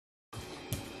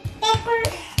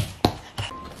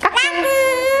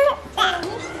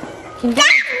긴장.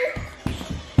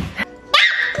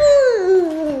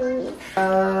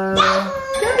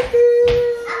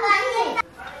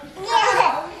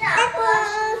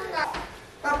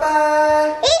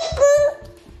 빠빠.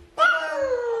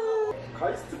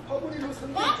 가이스트 파브리로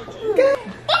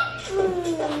선물주지.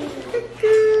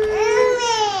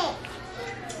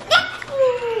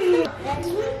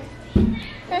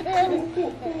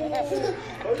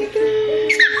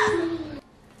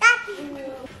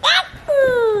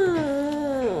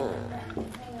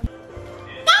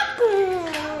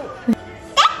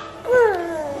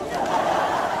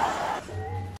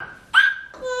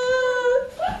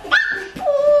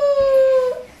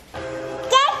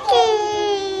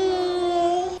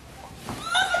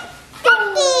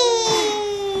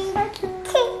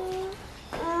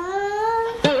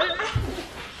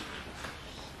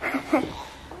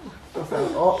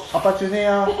 아빠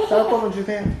주세요. 싸울 거면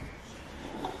주세요.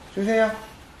 주세요.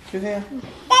 주세요.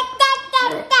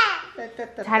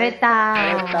 잘했다. 잘했다.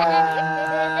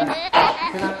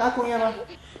 그냥 까꿍 해봐.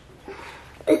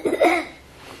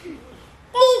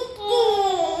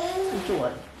 이쪽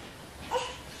와요.